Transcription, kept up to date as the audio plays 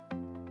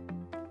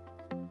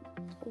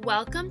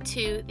Welcome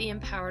to the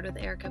Empowered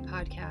with Erica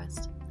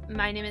podcast.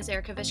 My name is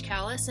Erica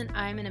Vishkalis, and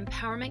I'm an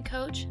empowerment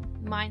coach,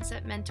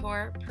 mindset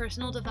mentor,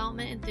 personal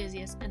development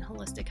enthusiast, and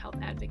holistic health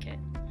advocate.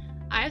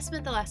 I have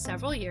spent the last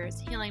several years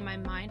healing my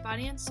mind,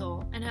 body, and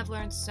soul, and have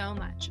learned so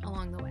much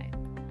along the way.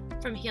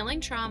 From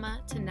healing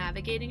trauma to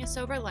navigating a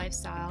sober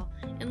lifestyle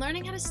and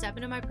learning how to step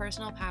into my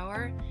personal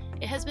power,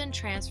 it has been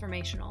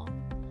transformational.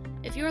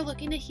 If you are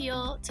looking to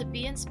heal, to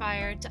be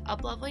inspired, to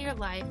uplevel your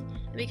life,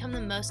 and become the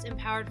most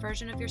empowered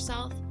version of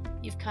yourself,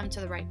 you've come to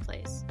the right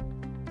place.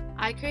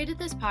 I created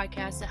this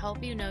podcast to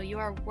help you know you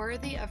are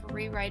worthy of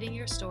rewriting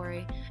your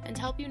story and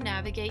to help you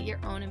navigate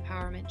your own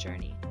empowerment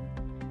journey.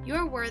 You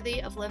are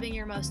worthy of living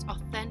your most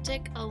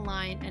authentic,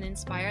 aligned, and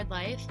inspired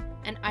life,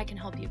 and I can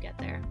help you get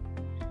there.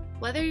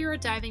 Whether you are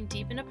diving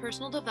deep into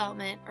personal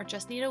development or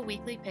just need a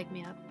weekly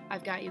pick-me-up,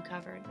 I've got you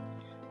covered.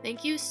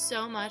 Thank you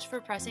so much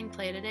for pressing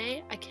play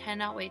today. I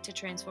cannot wait to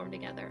transform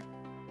together.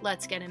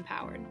 Let's get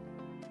empowered.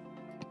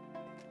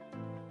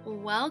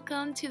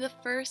 Welcome to the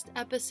first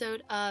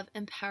episode of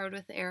Empowered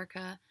with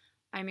Erica.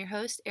 I'm your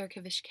host,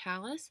 Erica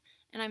Vishkalis,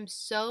 and I'm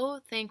so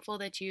thankful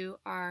that you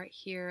are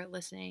here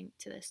listening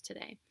to this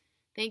today.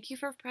 Thank you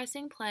for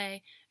pressing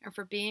play and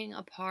for being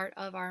a part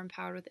of our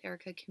Empowered with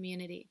Erica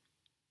community.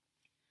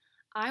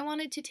 I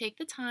wanted to take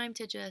the time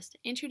to just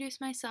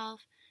introduce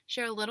myself,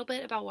 share a little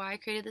bit about why I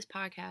created this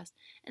podcast,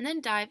 and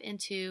then dive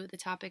into the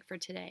topic for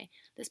today.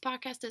 This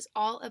podcast is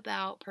all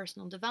about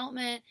personal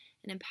development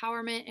and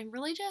empowerment and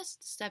really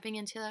just stepping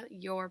into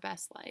your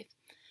best life.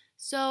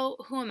 So,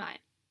 who am I?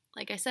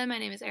 Like I said, my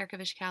name is Erica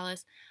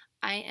Vishkalis.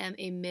 I am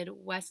a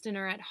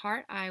Midwesterner at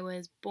heart. I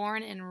was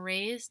born and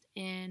raised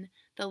in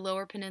the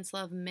Lower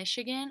Peninsula of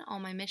Michigan. All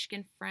my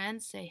Michigan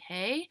friends say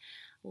hey.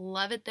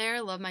 Love it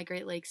there. Love my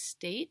Great Lakes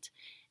state.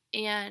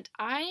 And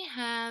I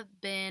have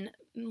been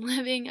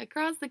living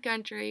across the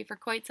country for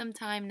quite some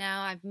time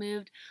now. I've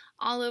moved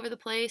all over the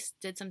place,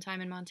 did some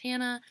time in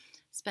Montana,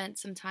 spent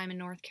some time in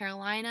North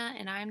Carolina,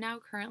 and I'm now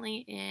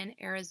currently in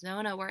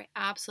Arizona, where I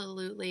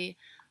absolutely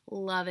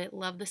love it.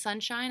 Love the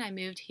sunshine. I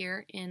moved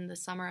here in the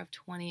summer of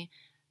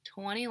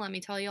 2020. Let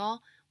me tell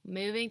y'all,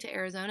 moving to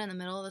Arizona in the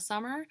middle of the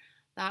summer,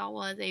 that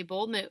was a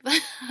bold move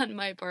on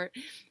my part.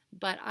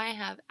 But I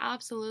have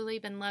absolutely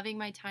been loving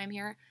my time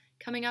here.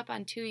 Coming up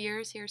on 2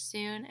 years here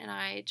soon, and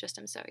I just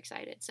am so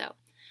excited. So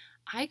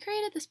I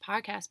created this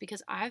podcast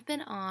because I've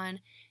been on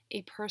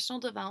a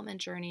personal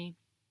development journey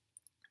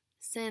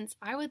since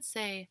I would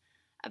say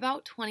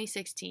about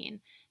 2016.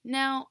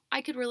 Now,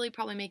 I could really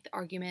probably make the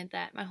argument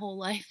that my whole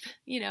life,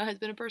 has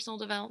been a personal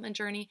development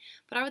journey,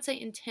 but I would say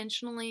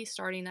intentionally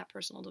starting that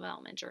personal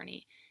development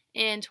journey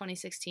in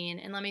 2016.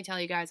 And let me tell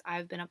you guys,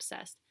 I've been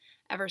obsessed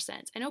ever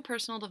since. I know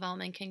personal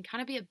development can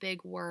kind of be a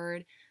big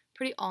word,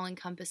 pretty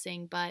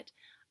all-encompassing, but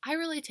I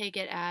really take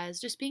it as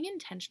just being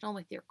intentional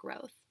with your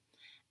growth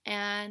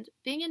and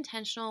being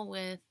intentional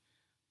with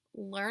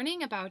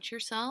learning about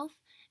yourself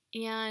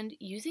and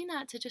using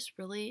that to just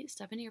really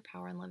step into your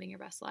power and living your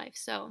best life.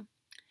 So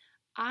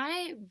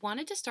I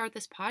wanted to start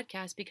this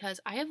podcast because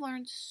I have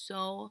learned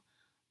so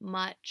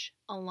much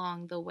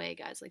along the way,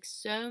 guys. Like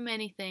so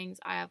many things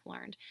I have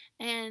learned.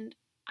 And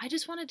I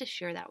just wanted to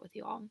share that with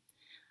you all.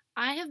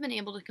 I have been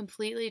able to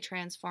completely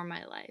transform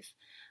my life.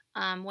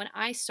 When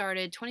I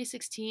started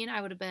 2016,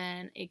 I would have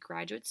been a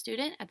graduate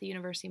student at the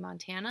University of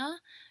Montana.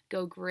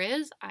 Go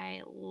Grizz.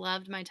 I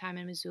loved my time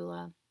in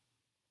Missoula.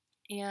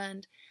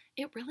 And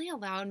it really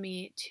allowed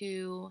me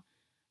to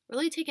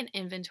really take an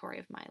inventory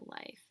of my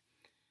life.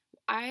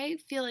 I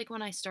feel like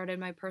when I started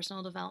my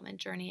personal development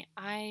journey,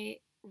 I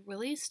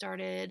really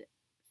started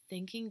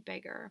thinking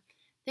bigger,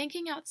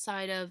 thinking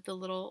outside of the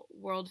little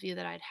worldview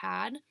that I'd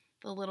had,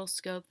 the little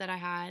scope that I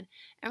had,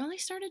 and really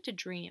started to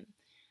dream.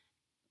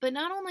 But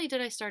not only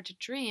did I start to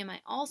dream, I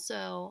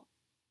also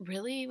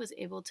really was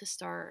able to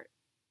start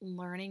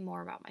learning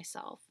more about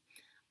myself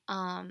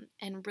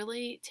and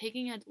really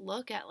taking a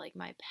look at like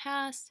my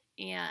past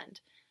and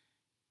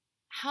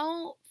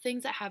how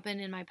things that happened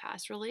in my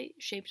past really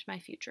shaped my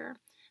future,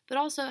 but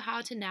also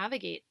how to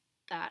navigate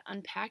that,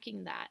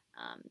 unpacking that.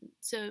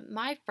 So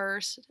my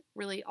first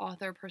really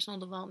personal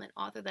development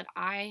author that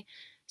I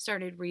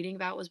started reading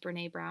about was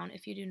Brené Brown.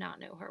 If you do not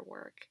know her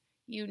work,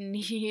 you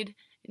need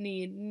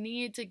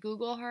to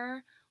Google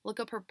her, look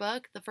up her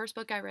book. The first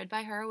book I read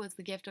by her was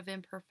The Gift of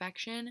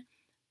Imperfection.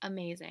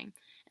 Amazing.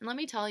 And let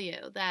me tell you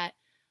that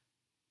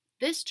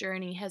this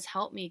journey has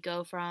helped me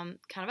go from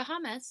kind of a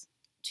hot mess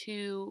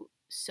to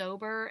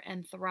sober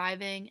and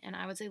thriving, and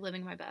I would say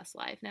living my best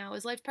life. Now,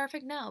 is life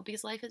perfect? No,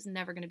 because life is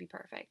never going to be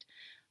perfect.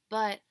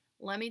 But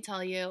let me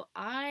tell you,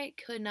 I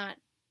could not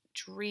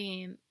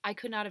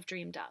have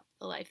dreamed up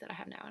the life that I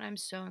have now, and I'm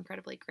so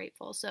incredibly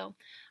grateful. So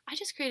I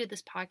just created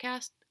this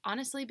podcast,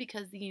 honestly,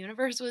 because the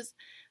universe was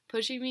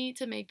pushing me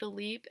to make the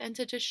leap and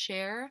to just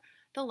share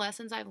the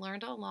lessons I've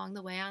learned along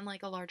the way on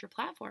like a larger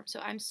platform. So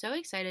I'm so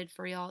excited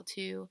for y'all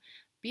to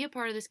be a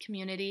part of this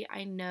community.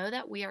 I know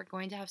that we are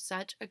going to have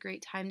such a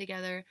great time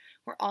together.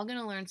 We're all going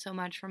to learn so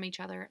much from each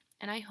other,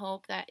 and I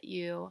hope that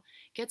you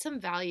get some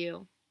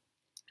value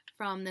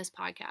from this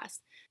podcast.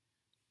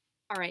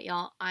 All right,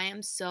 y'all, I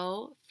am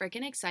so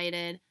freaking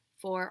excited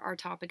for our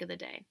topic of the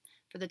day,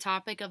 for the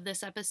topic of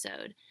this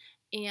episode.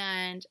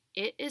 And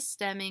it is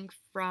stemming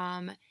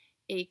from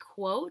a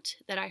quote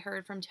that I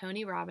heard from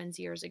Tony Robbins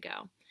years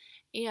ago.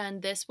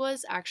 And this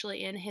was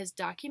actually in his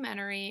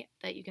documentary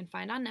that you can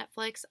find on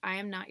Netflix, I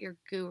Am Not Your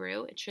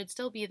Guru. It should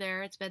still be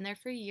there, it's been there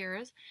for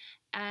years.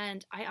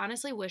 And I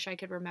honestly wish I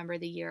could remember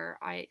the year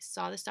I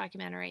saw this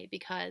documentary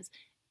because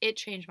it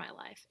changed my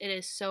life. It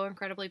is so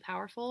incredibly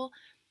powerful.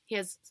 He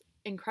has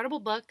incredible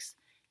books,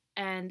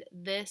 and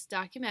this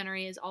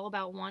documentary is all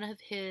about one of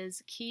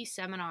his key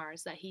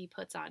seminars that he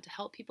puts on to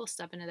help people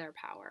step into their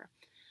power.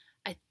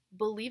 I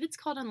believe it's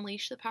called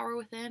Unleash the Power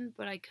Within,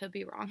 but I could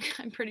be wrong.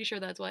 I'm pretty sure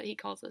that's what he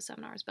calls those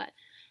seminars. But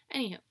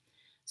anywho,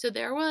 so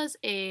there was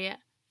a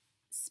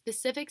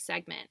specific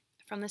segment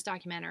from this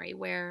documentary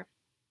where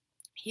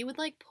he would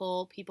like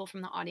pull people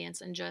from the audience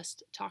and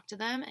just talk to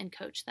them and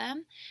coach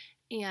them.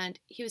 And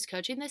he was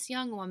coaching this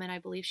young woman. I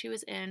believe she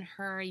was in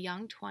her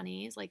young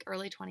 20s, like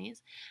early 20s.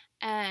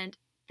 And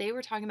they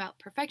were talking about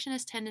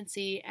perfectionist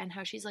tendency and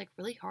how she's like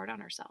really hard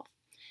on herself.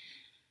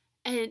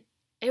 And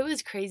it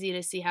was crazy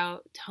to see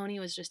how Tony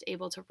was just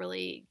able to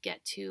really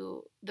get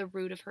to the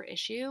root of her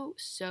issue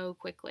so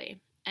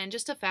quickly. And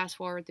just to fast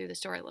forward through the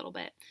story a little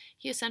bit,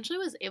 he essentially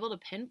was able to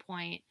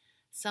pinpoint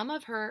some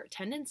of her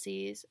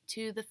tendencies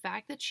to the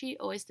fact that she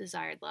always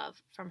desired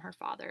love from her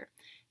father.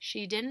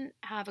 She didn't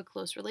have a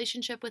close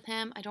relationship with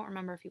him. I don't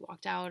remember if he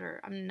walked out, or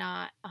I'm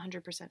not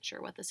 100%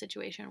 sure what the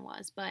situation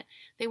was, but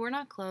they were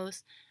not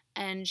close.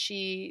 And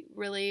she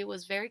really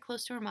was very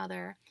close to her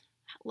mother,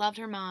 loved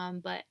her mom,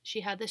 but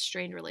she had this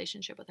strained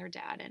relationship with her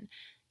dad. And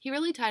he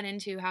really tied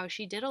into how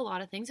she did a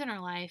lot of things in her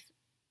life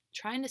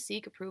trying to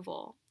seek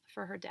approval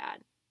for her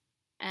dad.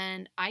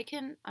 And I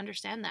can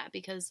understand that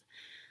because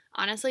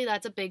honestly,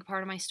 that's a big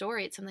part of my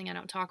story. It's something I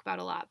don't talk about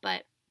a lot.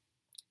 But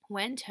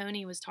when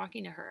Tony was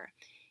talking to her,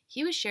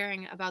 he was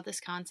sharing about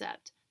this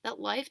concept that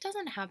life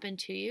doesn't happen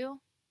to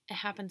you, it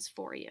happens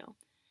for you.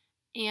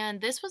 And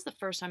this was the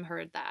first time I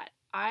heard that.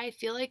 I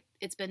feel like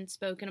it's been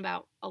spoken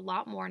about a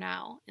lot more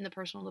now in the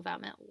personal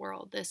development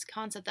world. This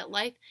concept that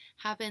life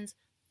happens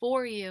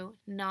for you,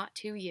 not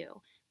to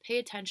you. Pay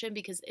attention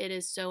because it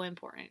is so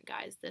important,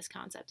 guys, this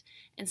concept.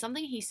 And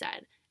something he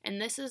said,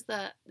 and this is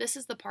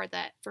the part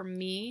that for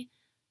me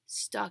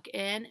stuck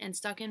in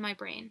my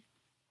brain,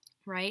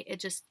 right?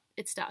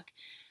 It stuck.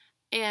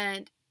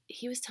 And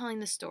he was telling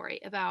the story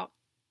about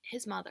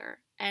his mother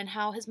and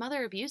how his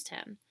mother abused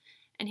him.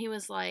 And he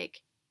was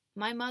like,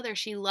 my mother,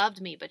 she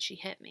loved me, but she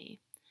hit me.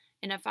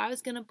 And if I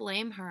was going to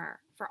blame her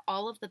for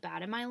all of the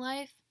bad in my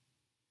life,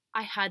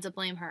 I had to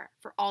blame her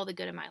for all the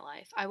good in my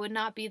life. I would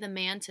not be the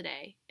man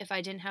today if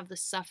I didn't have the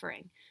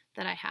suffering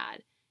that I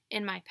had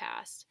in my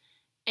past.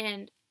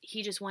 And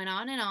he just went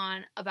on and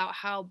on about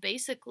how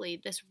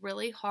basically this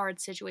really hard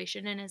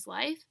situation in his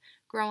life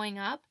growing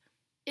up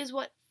is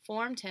what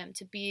formed him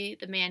to be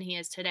the man he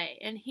is today.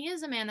 And he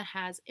is a man that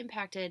has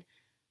impacted,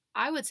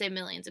 I would say,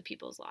 millions of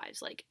people's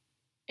lives. Like,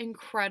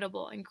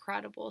 incredible,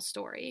 incredible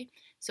story.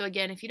 So,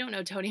 again, if you don't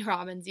know Tony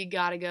Robbins, you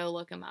gotta go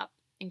look him up.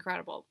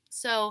 Incredible.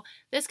 So,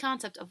 this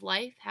concept of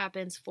life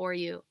happens for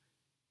you,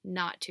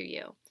 not to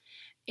you.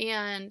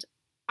 And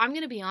I'm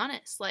gonna be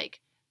honest,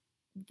 like,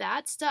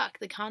 that stuck.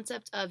 The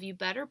concept of you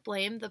better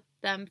blame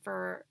them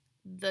for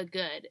the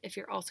good if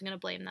you're also going to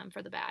blame them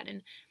for the bad.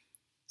 And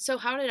so,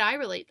 how did I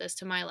relate this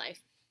to my life?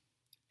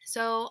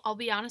 So, I'll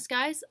be honest,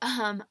 guys.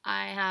 I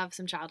have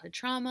some childhood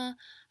trauma.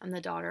 I'm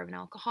the daughter of an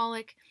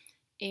alcoholic.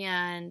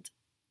 And,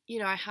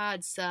 I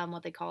had some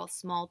what they call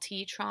small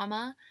t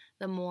trauma,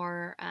 the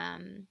more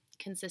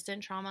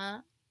consistent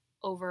trauma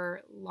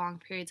over long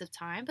periods of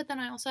time. But then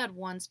I also had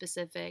one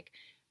specific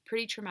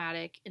pretty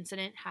traumatic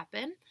incident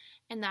happen.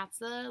 And that's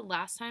the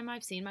last time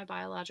I've seen my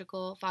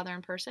biological father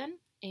in person.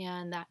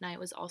 And that night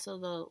was also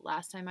the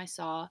last time I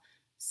saw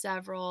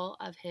several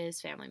of his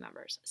family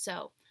members.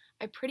 So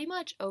I pretty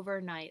much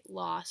overnight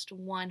lost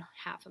one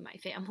half of my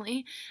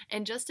family.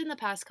 And just in the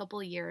past couple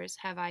of years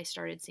have I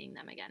started seeing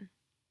them again.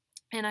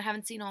 And I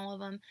haven't seen all of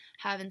them,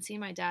 haven't seen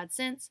my dad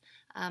since.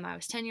 I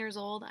was 10 years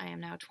old. I am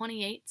now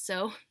 28,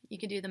 so you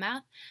can do the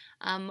math.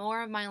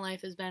 More of my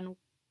life has been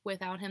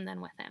without him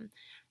than with him.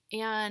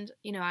 And,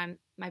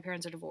 my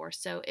parents are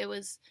divorced, so it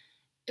was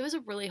a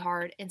really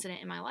hard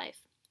incident in my life.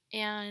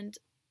 And,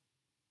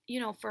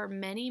 for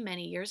many,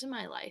 many years in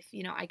my life,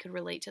 I could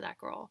relate to that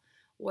girl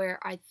where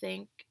I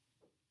think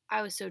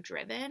I was so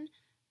driven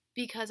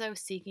because I was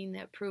seeking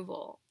the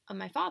approval of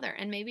my father.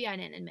 And maybe I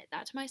didn't admit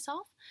that to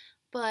myself,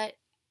 but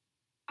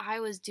I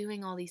was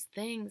doing all these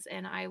things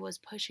and I was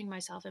pushing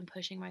myself and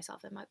pushing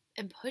myself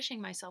and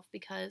pushing myself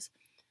because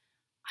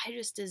I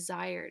just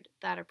desired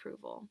that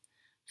approval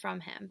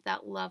from him,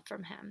 that love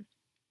from him.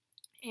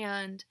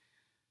 And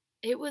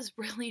it was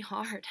really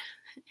hard.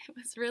 It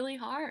was really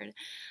hard.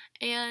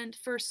 And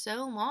for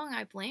so long,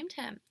 I blamed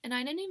him. And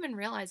I didn't even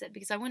realize it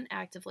because I wouldn't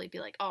actively be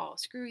like, oh,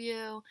 screw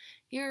you.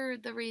 You're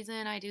the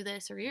reason I do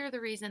this, or you're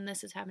the reason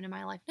this has happened in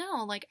my life.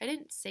 No, like, I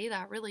didn't say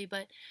that really,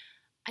 but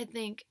I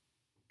think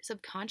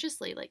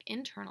subconsciously, like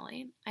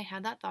internally, I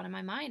had that thought in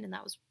my mind, and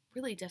that was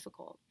really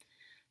difficult.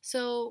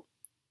 So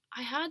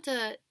I had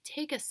to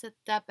take a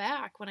step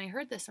back when I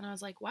heard this, and I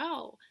was like,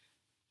 wow,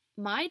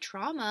 my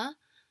trauma,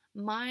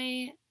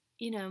 my,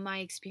 my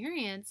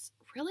experience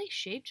really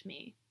shaped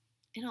me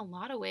in a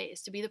lot of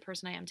ways to be the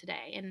person I am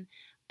today. And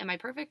am I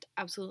perfect?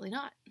 Absolutely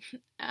not.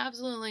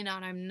 Absolutely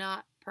not. I'm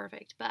not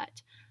perfect,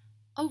 but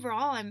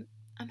overall I'm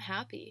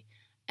happy.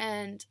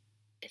 And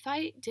if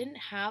I didn't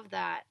have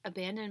that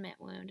abandonment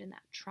wound and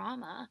that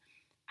trauma,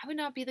 I would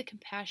not be the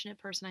compassionate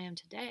person I am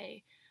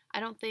today. I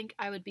don't think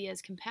I would be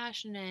as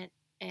compassionate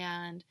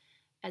and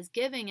as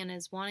giving and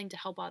as wanting to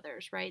help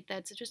others, right?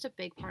 That's just a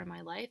big part of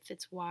my life.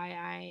 It's why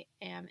I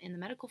am in the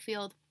medical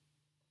field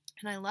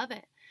and I love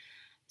it.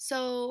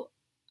 So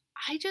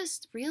I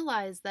just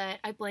realized that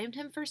I blamed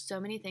him for so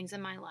many things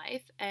in my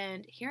life,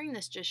 and hearing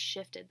this just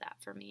shifted that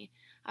for me.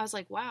 I was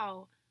like,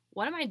 wow,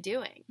 what am I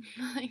doing?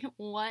 Like,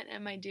 what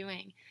am I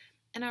doing?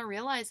 And I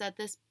realized that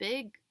this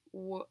big,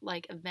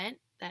 event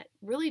that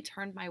really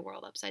turned my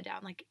world upside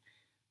down. Like,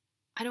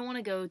 I don't want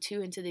to go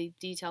too into the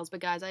details, but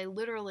guys, I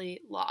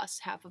literally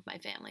lost half of my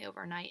family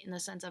overnight in the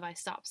sense of I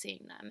stopped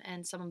seeing them,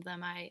 and some of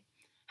them I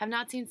have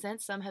not seen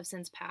since, some have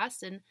since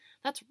passed, and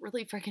that's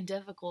really freaking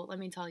difficult, let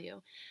me tell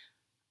you.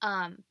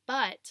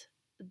 But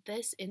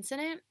this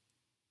incident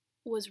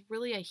was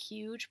really a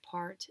huge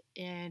part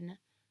in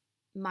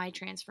my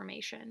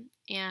transformation.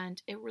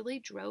 And it really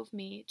drove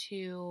me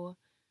to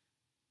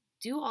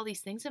do all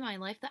these things in my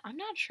life that I'm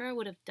not sure I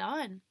would have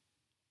done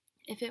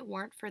if it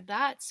weren't for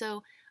that.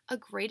 So, a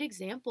great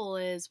example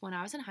is when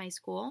I was in high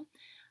school,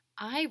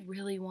 I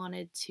really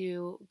wanted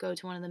to go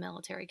to one of the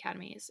military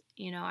academies.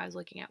 I was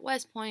looking at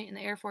West Point and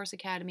the Air Force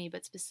Academy,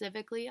 but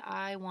specifically,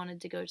 I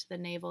wanted to go to the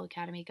Naval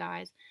Academy,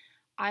 guys.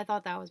 I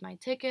thought that was my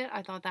ticket.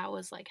 I thought that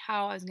was like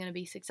how I was going to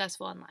be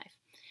successful in life.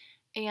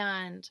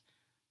 And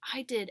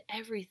I did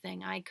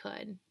everything I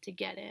could to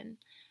get in.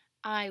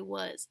 I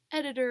was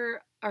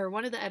editor or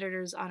one of the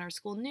editors on our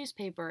school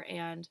newspaper,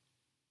 and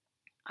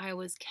I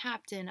was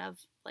captain of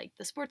like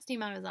the sports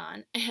team I was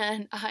on,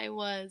 and I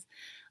was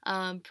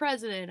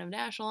president of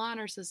National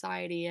Honor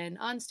Society and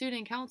on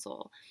student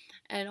council,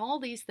 and all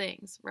these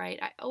things. Right?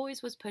 I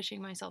always was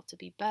pushing myself to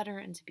be better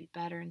and to be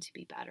better and to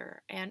be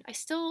better, and I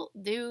still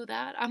do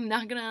that. I'm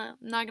not gonna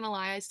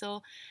lie. I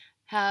still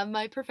have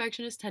my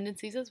perfectionist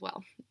tendencies as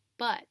well,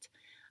 but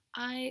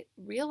I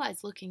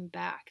realized looking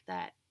back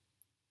that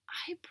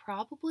I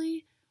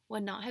probably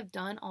would not have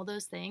done all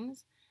those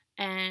things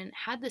and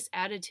had this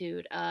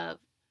attitude of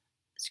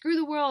screw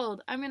the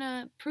world, I'm going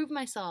to prove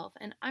myself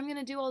and I'm going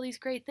to do all these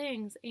great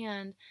things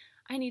and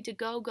I need to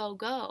go, go,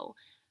 go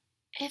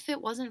if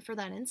it wasn't for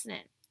that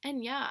incident.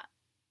 And yeah,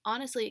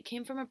 honestly, it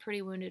came from a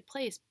pretty wounded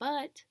place,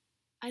 but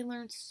I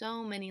learned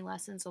so many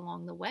lessons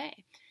along the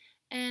way.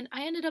 And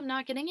I ended up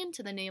not getting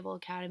into the Naval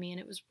Academy, and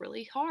it was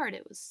really hard.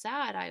 It was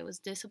sad. I was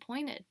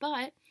disappointed.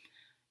 But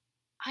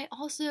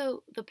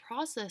the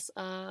process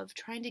of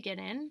trying to get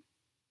in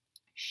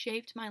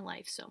shaped my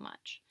life so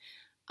much.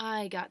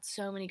 I got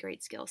so many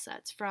great skill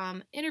sets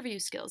from interview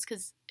skills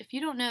because if you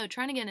don't know,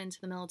 trying to get into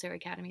the military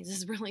academies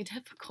is really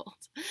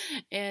difficult.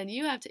 And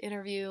you have to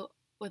interview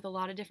with a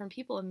lot of different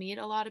people and meet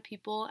a lot of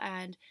people,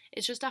 and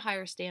it's just a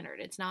higher standard.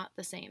 It's not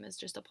the same as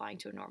just applying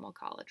to a normal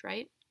college,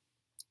 right?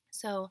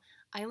 So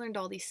I learned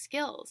all these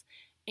skills,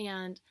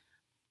 and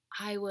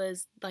I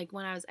was like,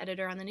 when I was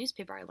editor on the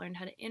newspaper, I learned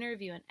how to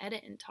interview and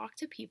edit and talk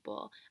to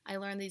people. I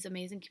learned these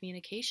amazing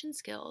communication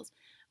skills.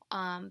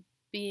 Um,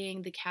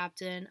 Being the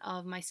captain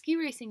of my ski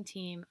racing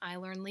team, I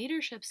learned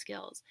leadership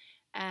skills.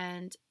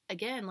 And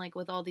again, like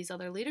with all these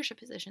other leadership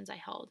positions I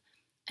held.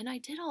 And I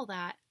did all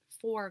that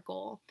for a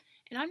goal.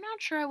 And I'm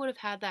not sure I would have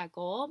had that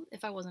goal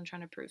if I wasn't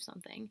trying to prove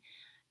something.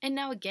 And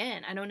now,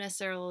 again, I don't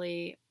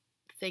necessarily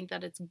think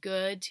that it's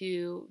good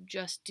to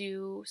just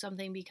do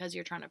something because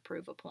you're trying to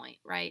prove a point,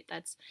 right?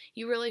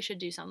 You really should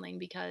do something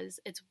because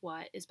it's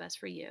what is best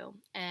for you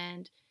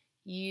and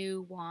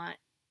you want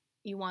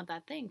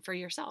that thing for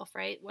yourself,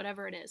 right?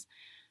 Whatever it is.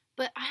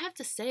 But I have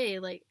to say,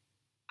 like,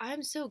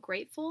 I'm so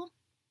grateful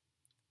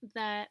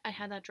that I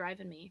had that drive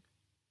in me.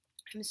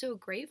 I'm so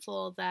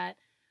grateful that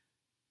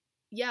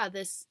yeah,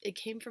 this it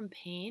came from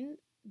pain,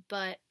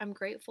 but I'm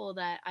grateful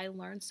that I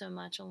learned so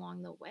much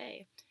along the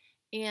way.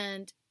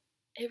 And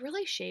it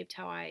really shaped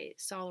how I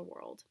saw the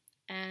world.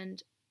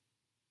 And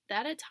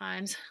that at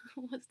times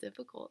was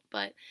difficult,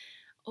 but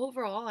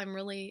overall I'm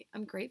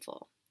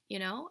grateful,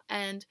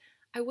 And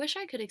I wish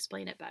I could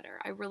explain it better.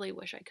 I really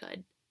wish I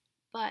could.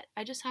 But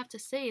I just have to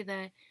say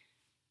that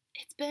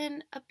it's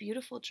been a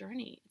beautiful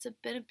journey. It's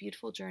been a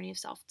beautiful journey of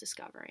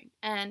self-discovering.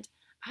 And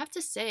I have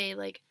to say,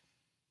 like,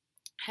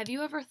 have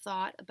you ever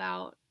thought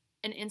about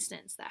an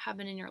instance that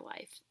happened in your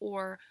life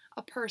or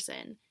a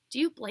person? Do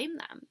you blame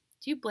them?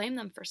 Do you blame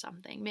them for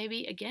something?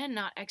 Maybe, again,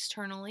 not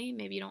externally,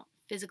 maybe you don't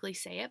physically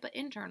say it, but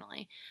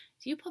internally.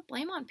 Do you put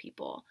blame on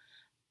people?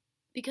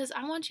 Because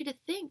I want you to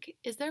think,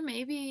 is there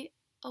maybe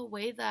a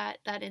way that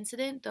that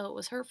incident, though it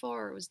was hurtful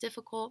or it was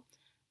difficult,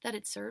 that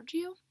it served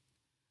you?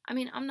 I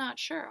mean, I'm not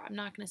sure. I'm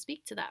not going to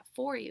speak to that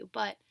for you,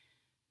 but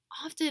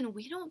often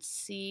we don't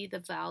see the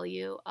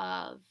value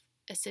of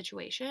a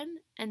situation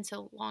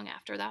until long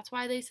after. That's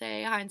why they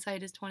say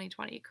hindsight is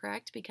 2020,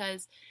 correct?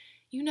 Because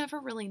you never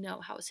really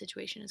know how a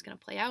situation is going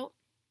to play out,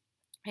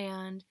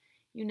 and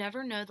you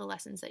never know the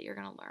lessons that you're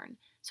going to learn.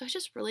 So I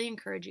just really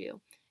encourage you,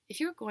 if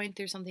you're going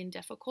through something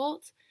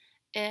difficult,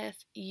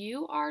 if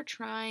you are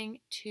trying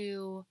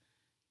to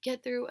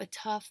get through a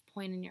tough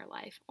point in your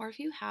life, or if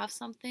you have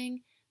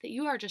something that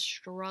you are just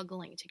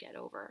struggling to get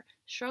over,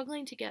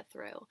 struggling to get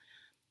through,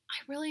 I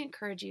really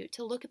encourage you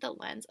to look at the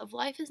lens of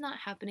life is not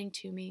happening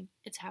to me,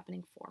 it's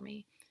happening for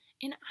me.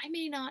 And I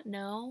may not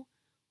know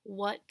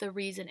what the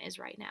reason is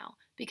right now.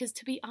 Because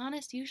to be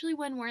honest, usually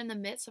when we're in the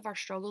midst of our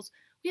struggles,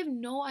 we have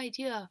no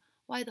idea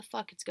why the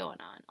fuck it's going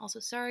on. Also,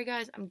 sorry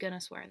guys, I'm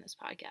gonna swear in this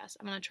podcast.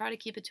 I'm gonna try to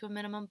keep it to a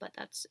minimum, but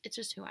it's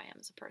just who I am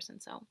as a person.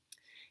 So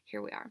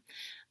here we are.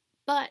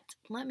 But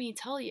let me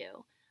tell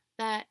you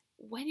that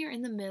when you're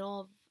in the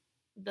middle of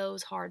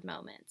those hard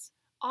moments,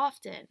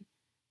 often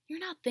you're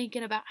not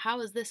thinking about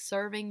how is this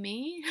serving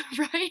me,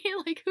 right?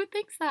 Like, who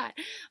thinks that?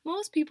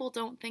 Most people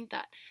don't think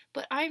that.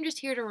 But I'm just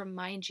here to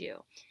remind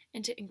you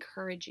and to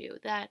encourage you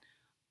that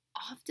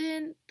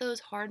often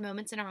those hard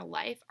moments in our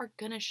life are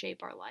going to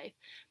shape our life.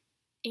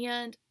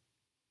 And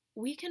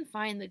we can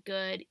find the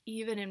good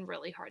even in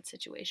really hard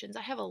situations.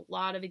 I have a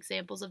lot of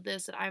examples of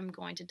this that I'm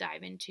going to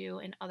dive into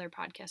in other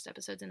podcast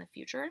episodes in the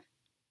future.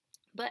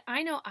 But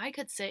I know I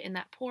could sit in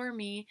that poor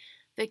me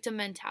victim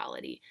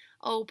mentality.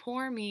 Oh,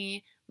 poor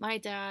me. My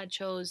dad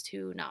chose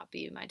to not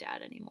be my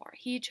dad anymore.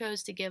 He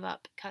chose to give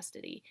up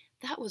custody.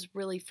 That was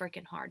really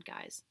freaking hard,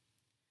 guys.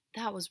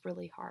 That was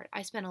really hard.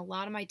 I spent a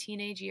lot of my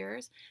teenage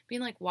years being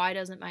like, why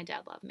doesn't my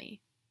dad love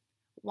me?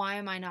 Why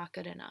am I not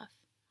good enough?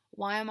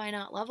 Why am I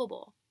not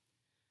lovable?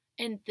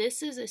 And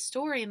this is a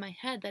story in my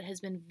head that has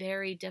been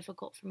very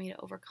difficult for me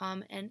to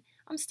overcome, and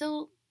I'm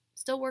still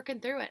working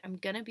through it. I'm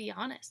going to be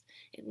honest.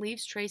 It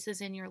leaves traces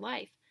in your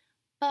life.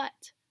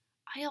 But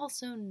I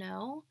also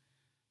know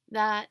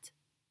that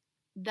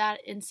that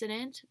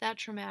incident, that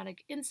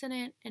traumatic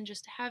incident, and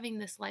just having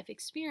this life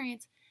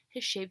experience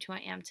has shaped who I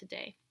am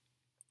today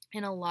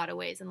in a lot of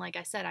ways. And like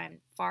I said, I'm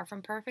far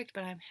from perfect,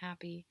 but I'm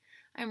happy.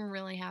 I'm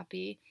really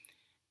happy.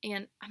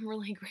 And I'm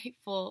really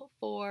grateful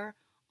for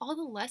all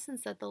the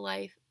lessons that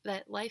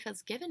life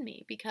has given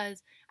me,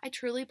 because I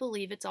truly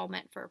believe it's all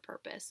meant for a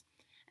purpose.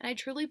 And I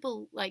truly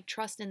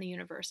trust in the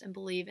universe and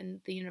believe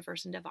in the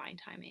universe and divine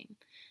timing.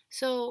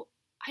 So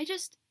I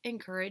just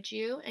encourage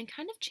you and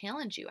kind of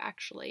challenge you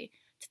actually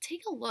to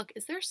take a look.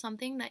 Is there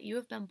something that you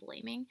have been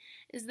blaming?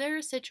 Is there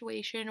a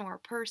situation or a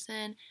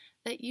person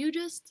that you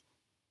just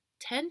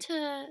tend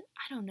to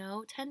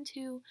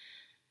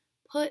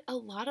put a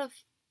lot of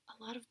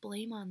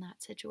blame on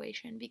that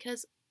situation?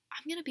 Because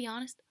I'm going to be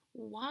honest,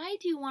 why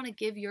do you want to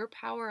give your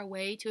power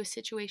away to a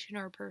situation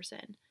or a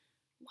person?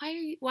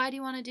 Why do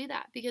you want to do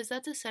that? Because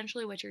that's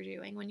essentially what you're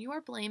doing. When you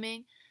are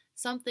blaming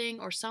something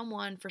or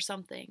someone for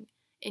something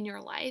in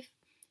your life,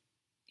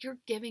 you're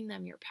giving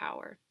them your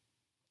power.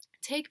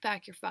 Take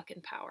back your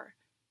fucking power.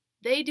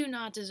 They do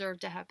not deserve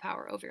to have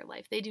power over your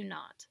life. They do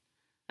not.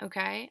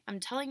 Okay? I'm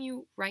telling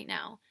you right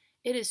now,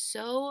 it is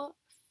so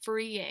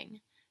freeing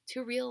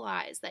to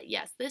realize that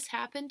yes, this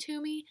happened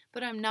to me,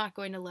 but I'm not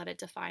going to let it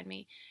define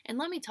me. And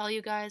let me tell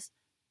you guys,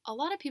 a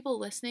lot of people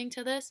listening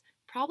to this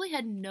probably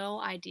had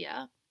no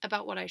idea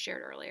about what I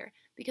shared earlier.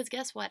 Because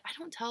guess what? I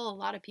don't tell a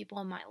lot of people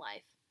in my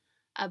life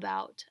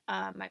about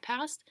my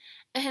past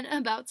and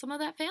about some of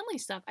that family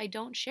stuff. I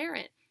don't share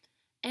it.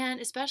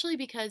 And especially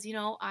because,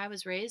 I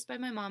was raised by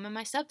my mom and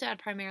my stepdad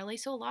primarily,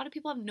 so a lot of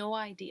people have no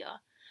idea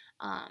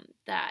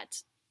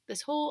that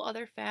this whole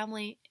other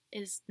family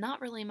is not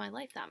really in my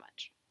life that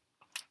much.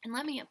 And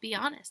let me be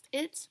honest,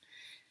 it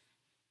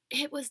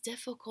was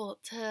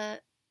difficult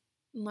to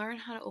learn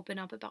how to open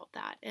up about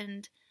that.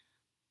 And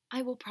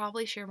I will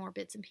probably share more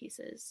bits and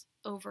pieces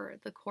over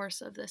the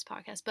course of this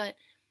podcast, but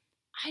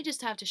I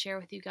just have to share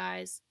with you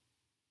guys,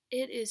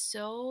 it is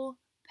so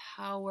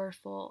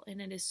powerful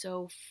and it is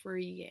so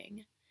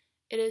freeing.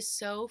 It is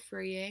so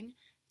freeing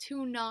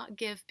to not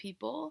give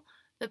people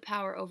the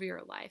power over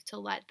your life, to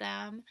let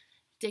them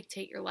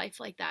dictate your life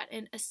like that.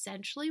 And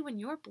essentially, when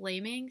you're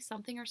blaming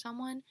something or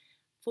someone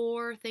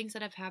for things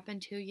that have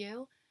happened to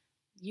you,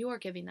 you are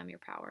giving them your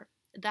power.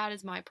 That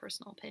is my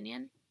personal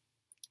opinion.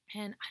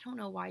 And I don't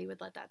know why you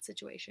would let that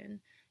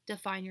situation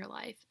define your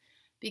life,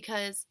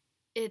 because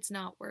it's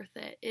not worth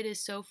it. It is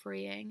so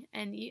freeing.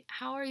 And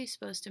how are you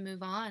supposed to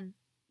move on,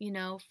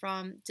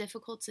 from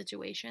difficult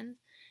situations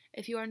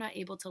if you are not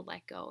able to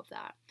let go of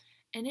that?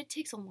 And it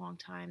takes a long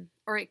time,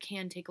 or it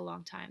can take a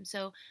long time.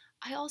 So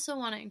I also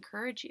want to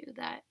encourage you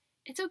that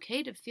it's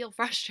okay to feel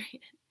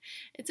frustrated.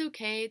 It's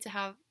okay to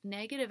have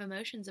negative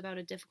emotions about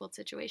a difficult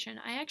situation.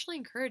 I actually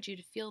encourage you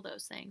to feel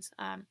those things.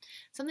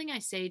 Something I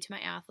say to my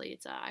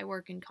athletes, I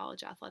work in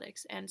college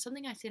athletics, and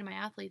something I say to my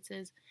athletes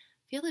is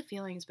feel the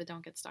feelings, but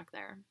don't get stuck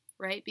there,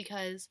 right?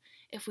 Because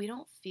if we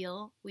don't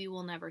feel, we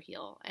will never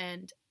heal.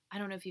 And I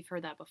don't know if you've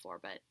heard that before,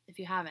 but if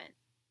you haven't,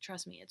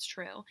 trust me, it's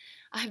true.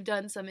 I've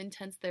done some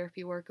intense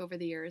therapy work over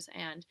the years,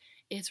 and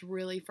it's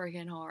really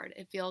freaking hard.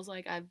 It feels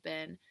like I've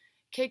been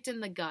kicked in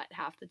the gut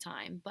half the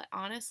time. But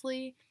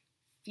honestly,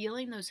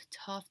 feeling those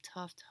tough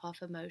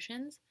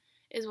emotions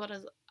is what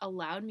has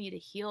allowed me to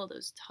heal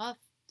those tough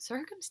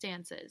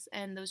circumstances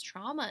and those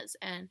traumas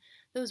and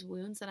those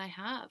wounds that I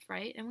have,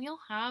 right? And we all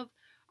have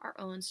our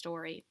own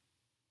story.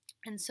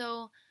 And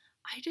so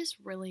I just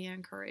really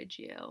encourage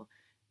you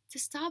to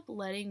stop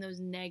letting those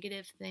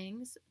negative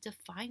things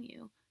define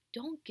you.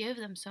 Don't give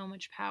them so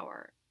much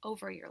power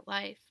over your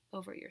life,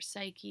 over your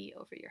psyche,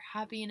 over your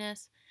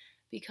happiness,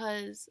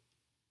 because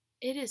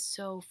it is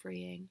so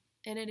freeing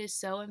and it is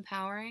so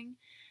empowering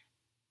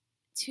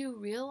to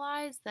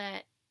realize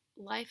that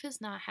life is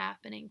not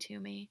happening to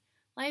me.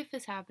 Life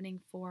is happening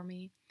for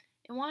me.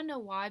 And want to know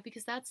why?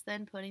 Because that's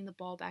then putting the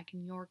ball back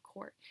in your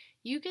court.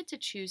 You get to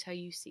choose how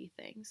you see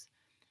things.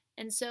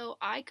 And so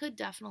I could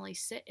definitely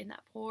sit in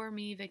that poor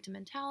me victim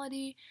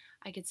mentality.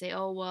 I could say,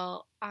 oh,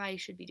 well, I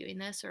should be doing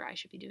this or I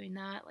should be doing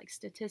that. Like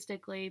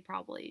statistically,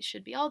 probably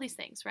should be all these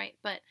things, right?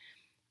 But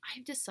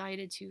I've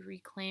decided to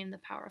reclaim the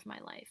power of my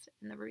life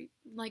and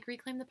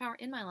reclaim the power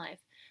in my life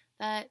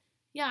that,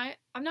 yeah,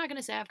 I'm not going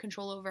to say I have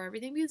control over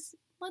everything because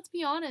let's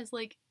be honest,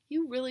 like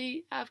you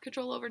really have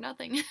control over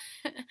nothing.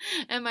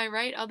 Am I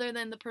right? Other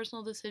than the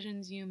personal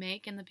decisions you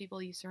make and the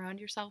people you surround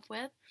yourself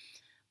with.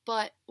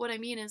 But what I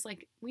mean is,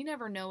 like, we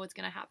never know what's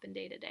going to happen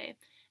day to day.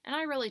 And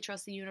I really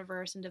trust the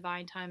universe and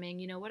divine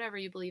timing, whatever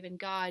you believe in,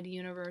 God,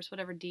 universe,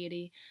 whatever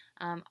deity.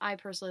 I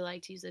personally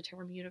like to use the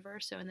term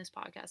universe. So in this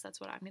podcast, that's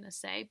what I'm going to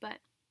say. But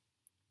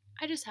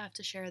I just have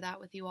to share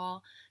that with you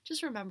all.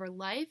 Just remember,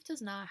 life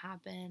does not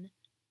happen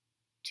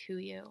to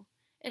you.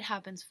 It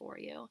happens for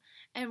you.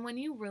 And when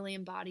you really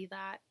embody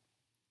that,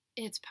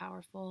 it's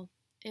powerful.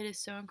 It is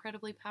so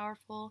incredibly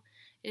powerful.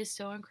 It is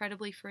so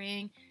incredibly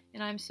freeing.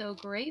 And I'm so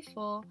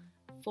grateful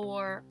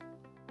for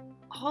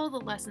all the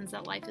lessons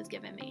that life has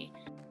given me.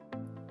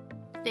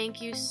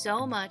 Thank you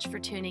so much for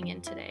tuning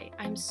in today.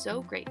 I'm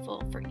so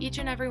grateful for each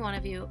and every one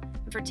of you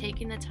and for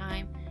taking the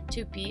time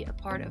to be a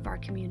part of our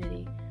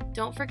community.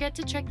 Don't forget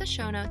to check the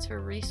show notes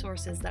for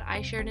resources that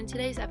I shared in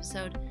today's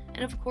episode,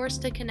 and of course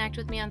to connect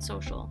with me on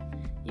social.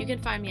 You can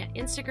find me on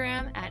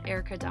Instagram at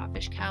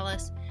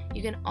erica.vishkalis.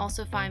 You can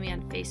also find me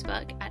on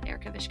Facebook at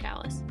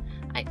ericavishkalis.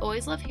 I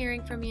always love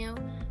hearing from you,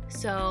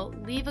 so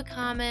leave a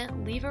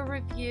comment, leave a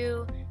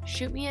review,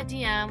 shoot me a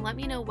DM, let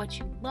me know what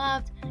you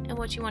loved and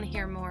what you want to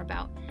hear more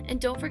about. And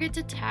don't forget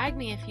to tag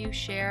me if you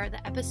share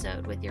the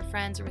episode with your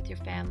friends or with your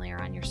family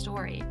or on your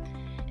story.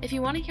 If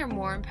you want to hear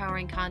more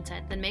empowering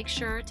content, then make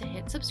sure to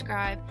hit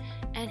subscribe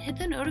and hit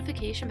the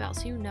notification bell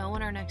so you know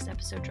when our next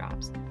episode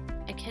drops.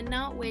 I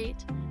cannot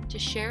wait to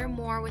share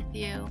more with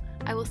you.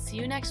 I will see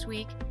you next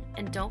week,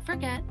 and don't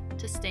forget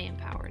to stay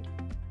empowered.